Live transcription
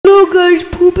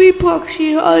Pox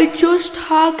here. I just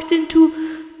hacked into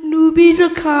Newbie's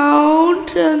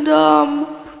account and I'm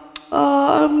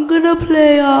gonna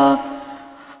play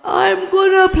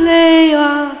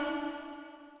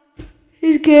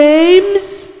his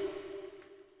games.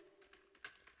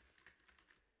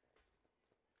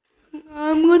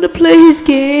 I'm gonna play his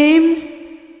games.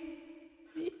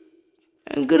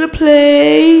 I'm gonna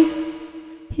play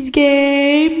his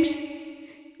games.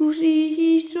 You see,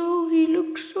 he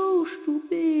looks so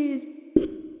stupid.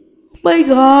 Oh my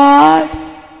god.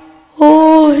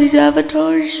 Oh, his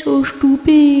avatar is so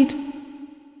stupid.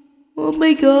 Oh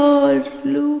my god,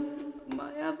 look.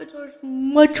 My avatar is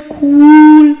much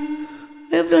cool.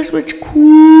 My avatar is much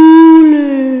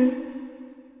cooler.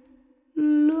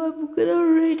 Look, I'm gonna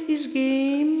rate his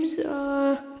games.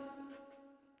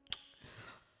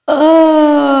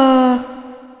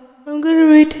 I'm gonna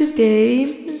rate his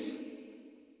games.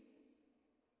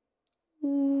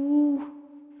 Ooh.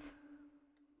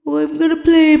 Oh, I'm gonna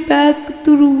play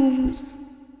Backrooms.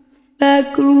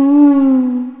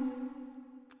 Backroom.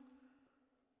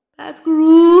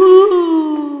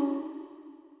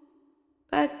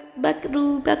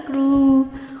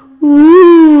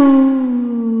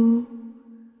 Ooh.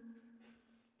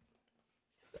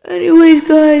 Anyways,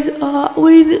 guys,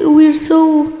 we're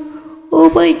so. Oh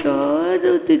my god,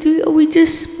 we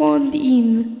just spawned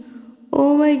in.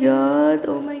 Oh my god,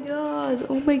 oh my god,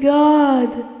 oh my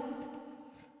god.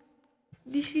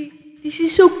 This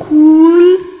is so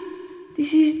cool.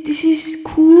 This is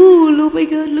cool. Oh my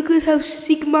god, look at how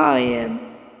Sigma I am.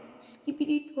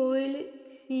 Skippity toilet,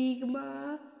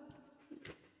 Sigma.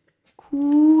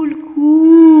 Cool.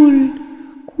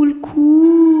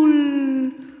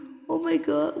 Oh my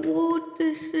god, what?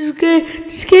 This game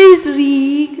is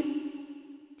rigged.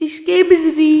 This game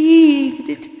is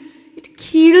rigged. It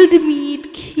killed me.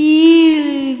 It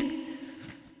killed.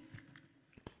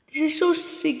 This is so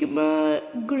Sigma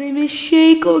Grimace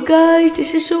Shake, oh guys.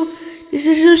 This is so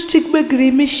Sigma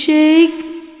Grimace Shake.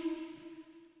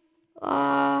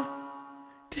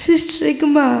 This is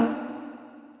Sigma.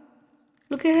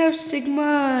 Look at how Sigma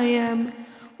I am.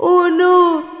 Oh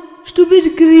no,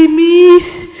 stupid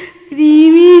Grimace.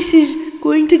 Grimace is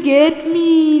going to get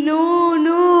me. No.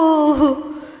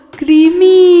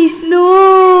 Grimace,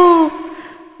 no,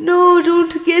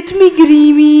 don't get me,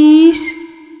 Grimace.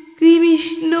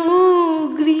 Grimace, no,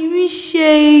 Grimace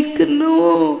Shake,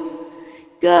 no.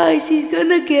 Guys, he's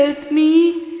gonna get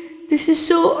me. This is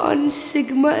so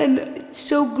unsigma and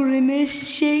so Grimace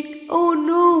Shake. Oh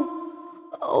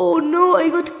no, I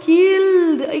got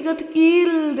killed.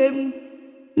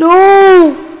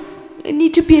 No, I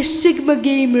need to be a Sigma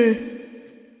gamer.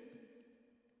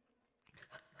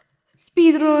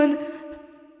 Speedrun.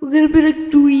 We're gonna be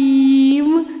like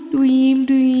Dweem.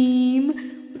 We're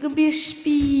gonna be a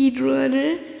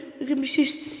speedrunner. We're gonna be so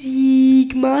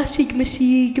Sigma.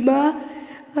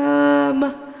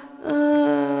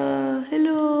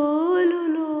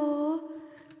 Hello.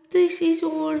 This is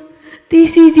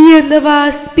the end of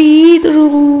our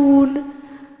speedrun.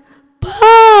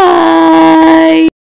 Bye.